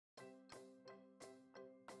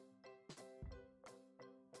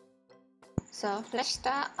So let's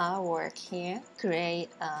start our work here. Create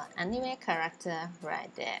an anime character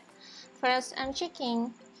right there. First, I'm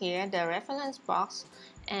checking here the reference box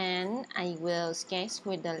and I will sketch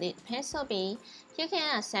with the lead pencil B. You can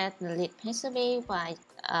access the lead pencil B by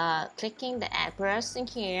clicking the add brush in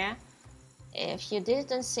here. If you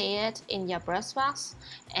didn't see it in your brush box,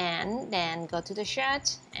 and then go to the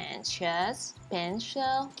shot and choose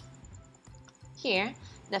pencil. Here,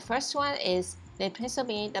 the first one is the pencil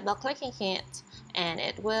B, double clicking it, and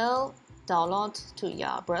it will download to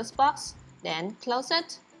your brush box. Then close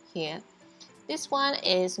it here. This one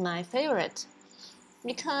is my favorite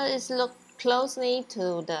because it looks closely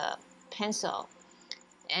to the pencil.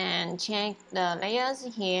 And check the layers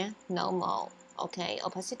here, normal, okay,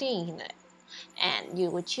 opacity in it. And you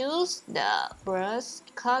will choose the brush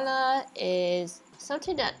color is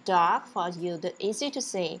something that dark for you, the easy to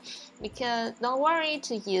see, because don't worry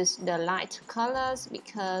to use the light colors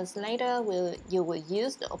because later you will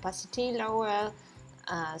use the opacity lower,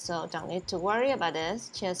 so don't need to worry about this.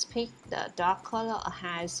 Just pick the dark color or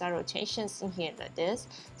high side rotations in here like this.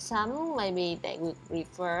 Some maybe they would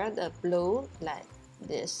prefer the blue like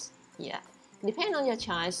this. Yeah, depend on your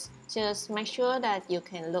choice. Just make sure that you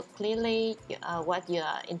can look clearly what you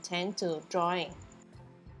intend to drawing.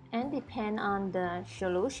 And depend on the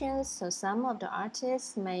solutions, so some of the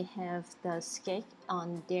artists may have the sketch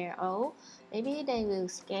on their own. Maybe they will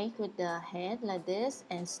sketch with the head like this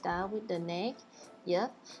and start with the neck.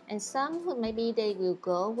 Yep. And some maybe they will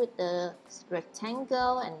go with the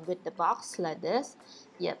rectangle and with the box like this.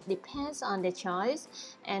 Yep, depends on the choice.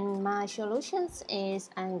 And my solutions is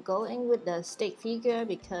I'm going with the stick figure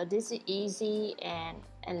because this is easy and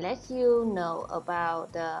let you know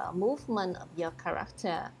about the movement of your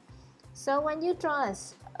character. So when you draw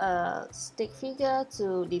a stick figure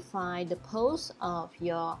to define the pose of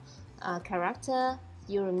your character,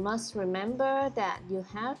 you must remember that you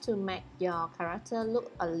have to make your character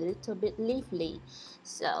look a little bit lively.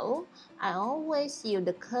 So I always use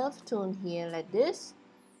the curve tool here like this,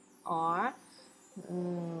 or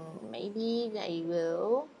maybe they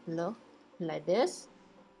will look like this.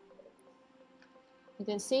 You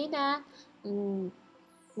can see that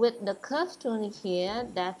with the curve tool here,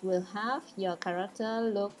 that will have your character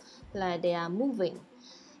look like they are moving.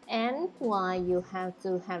 And why you have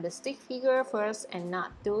to have the stick figure first and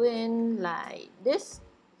not doing like this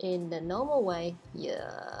in the normal way?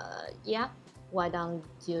 Yeah. Why don't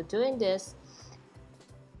you doing this?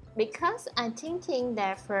 Because I'm thinking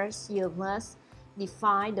that first you must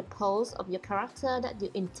define the pose of your character that you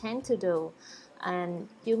intend to do, and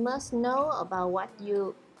you must know about what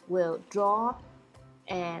you will draw,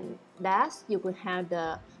 and thus you will have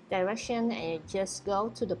the direction and just go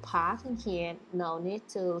to the part in here. No need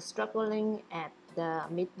to struggling at the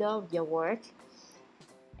middle of your work.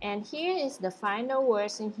 And here is the final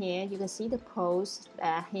words in here. You can see the pose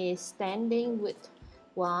that he is standing with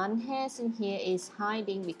one hand in here is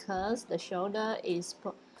hiding because the shoulder is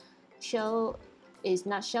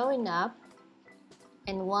not showing up,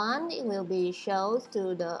 and one will be shown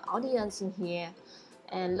to the audience in here.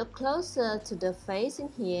 And look closer to the face in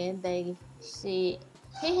here, they see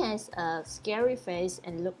he has a scary face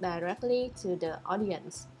and look directly to the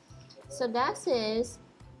audience. So that is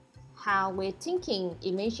how we're thinking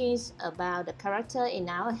images about the character in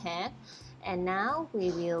our head. And now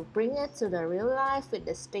we will bring it to the real life with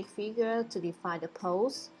the stick figure to define the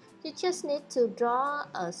pose. You just need to draw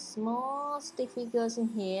a small stick figures in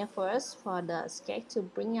here first for the sketch to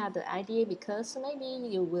bring out the idea, because maybe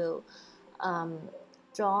you will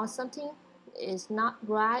draw something is not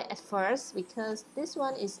right at first because this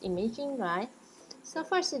one is imaging, right? So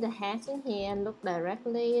first the head in here, look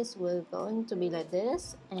directly, is will going to be like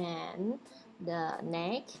this, and the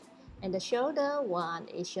neck and the shoulder, one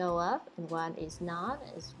is show up and one is not,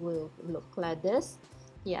 it will look like this.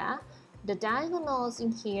 Yeah, the diagonals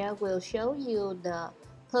in here will show you the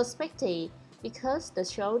perspective, because the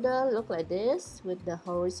shoulder look like this with the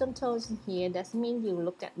horizontals in here. That means you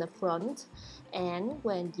look at the front, and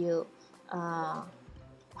when you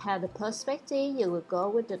have the perspective, you will go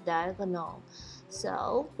with the diagonal.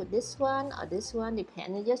 So with this one or this one,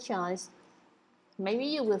 depending on your choice. Maybe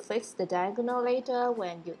you will fix the diagonal later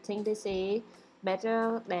when you think this is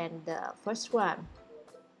better than the first one.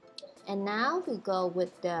 And now we go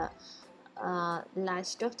with the line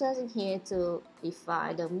structures in here to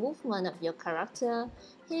define the movement of your character.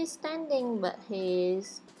 He's standing, but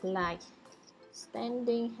he's like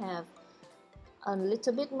standing have a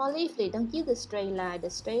little bit more lively. Don't use the straight line. The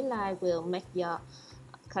straight line will make your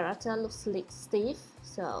character look stiff.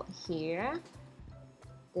 So here,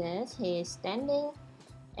 this he is standing,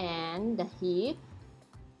 and the hip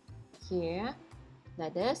here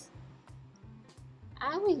like this.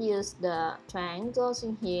 I will use the triangles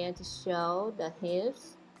in here to show the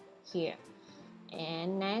hips here.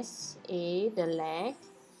 And next is the leg.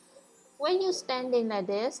 When you're standing like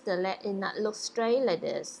this, the leg is not look straight like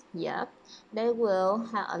this. Yep, they will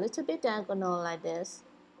have a little bit diagonal like this.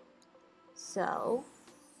 So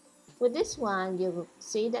with this one, you will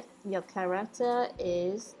see that your character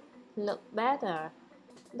is look better.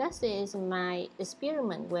 That is my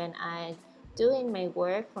experiment when I doing my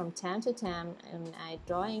work from time to time, and I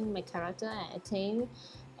drawing my character, and I think,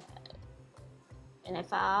 and I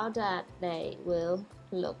found that they will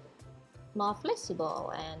look more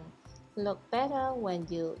flexible and look better when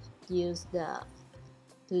you use the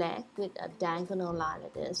leg with a diagonal line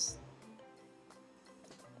like this.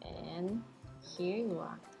 And here you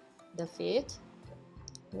are. The feet,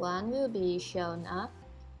 one will be shown up,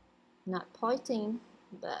 not pointing,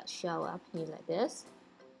 but show up here like this.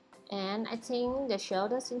 And I think the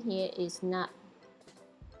shoulders in here is not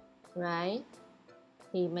right.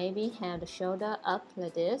 He maybe have the shoulder up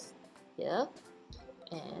like this. Yep.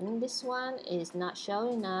 And this one is not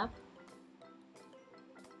showing up.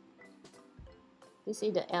 This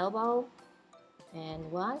is the elbow. And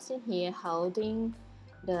one's in here holding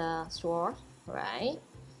the sword, right?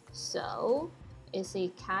 So it's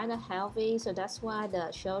kind of heavy, so that's why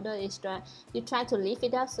the shoulder is you try to lift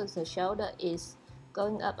it up so the shoulder is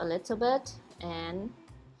going up a little bit. And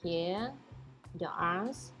here your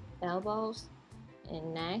arms, elbows,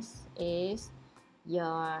 and next is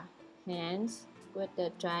your hands with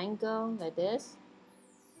the triangle like this,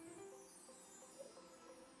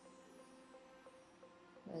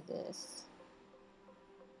 like this.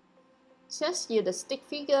 Just use the stick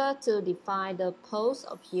figure to define the pose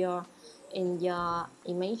of your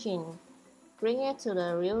imaging. Bring it to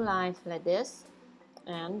the real life like this,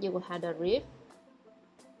 and you will have the rib.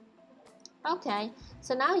 Okay,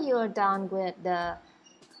 so now you are done with the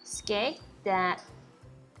sketch that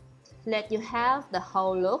let you have the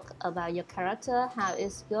whole look about your character, how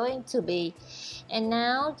it's going to be. And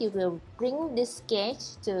now you will bring this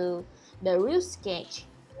sketch to the real sketch.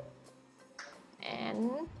 And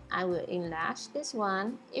I will enlarge this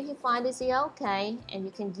one. If you find this is okay, and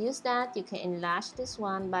you can use that, you can enlarge this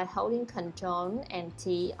one by holding Ctrl and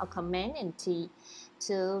T or Command and T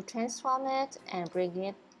to transform it and bring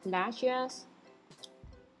it larger.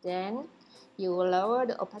 Then you will lower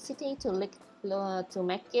the opacity to make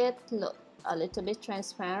it look a little bit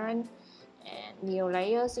transparent, and new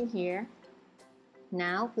layers in here.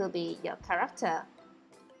 Now will be your character.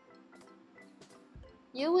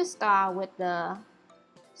 You will start with the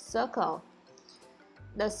circle.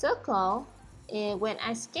 The circle, when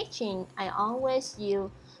I sketching, I always use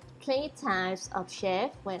 3 types of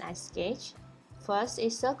shape when I sketch. First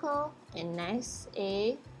is circle, and next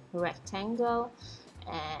is rectangle,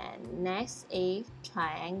 and next is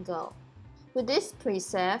triangle. With this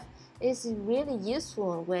preset, it's really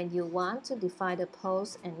useful when you want to define the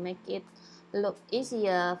pose and make it look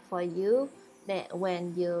easier for you than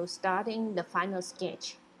when you're starting the final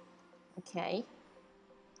sketch. Okay,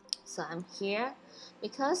 so I'm here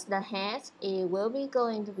because the head will be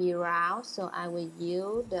going to be round, so I will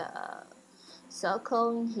use the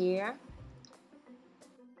circle in here.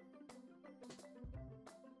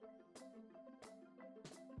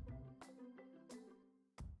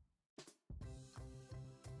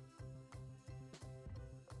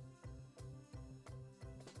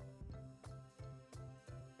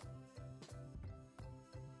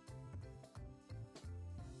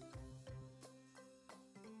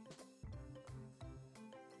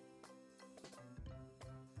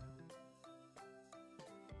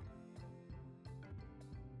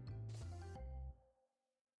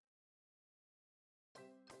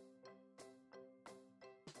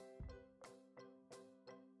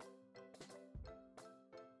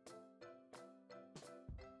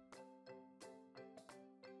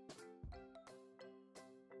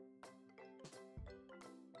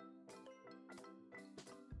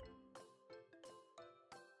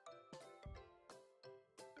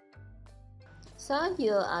 So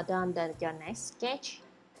you are done with your next sketch.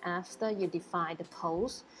 After you define the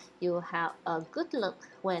pose, you will have a good look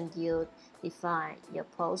when you define your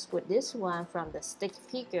pose with this one from the stick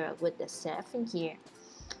figure with the shape in here.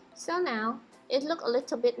 So now it looks a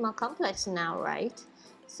little bit more complex now, right?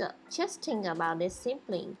 So just think about it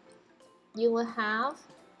simply. You will have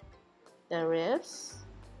the ribs,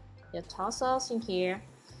 your torsos in here,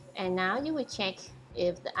 and now you will check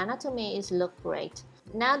if the anatomy is look great.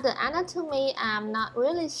 Now the anatomy, I'm not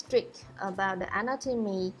really strict about the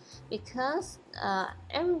anatomy because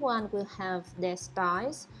everyone will have their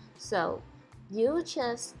styles. So you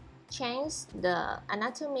just change the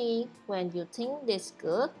anatomy when you think this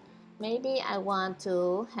good. Maybe I want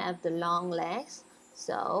to have the long legs,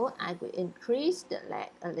 so I will increase the leg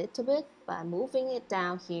a little bit by moving it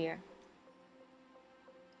down here.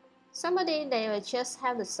 Somebody they will just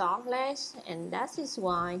have the short legs, and that is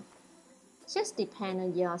why. Just depend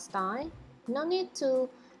on your style. No need to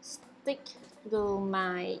stick to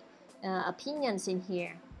my opinions in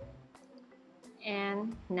here.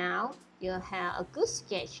 And now you have a good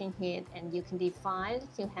sketch in here, and you can define,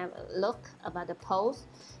 you have a look about the pose.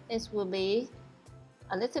 It will be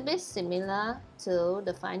a little bit similar to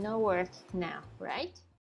the final work now, right?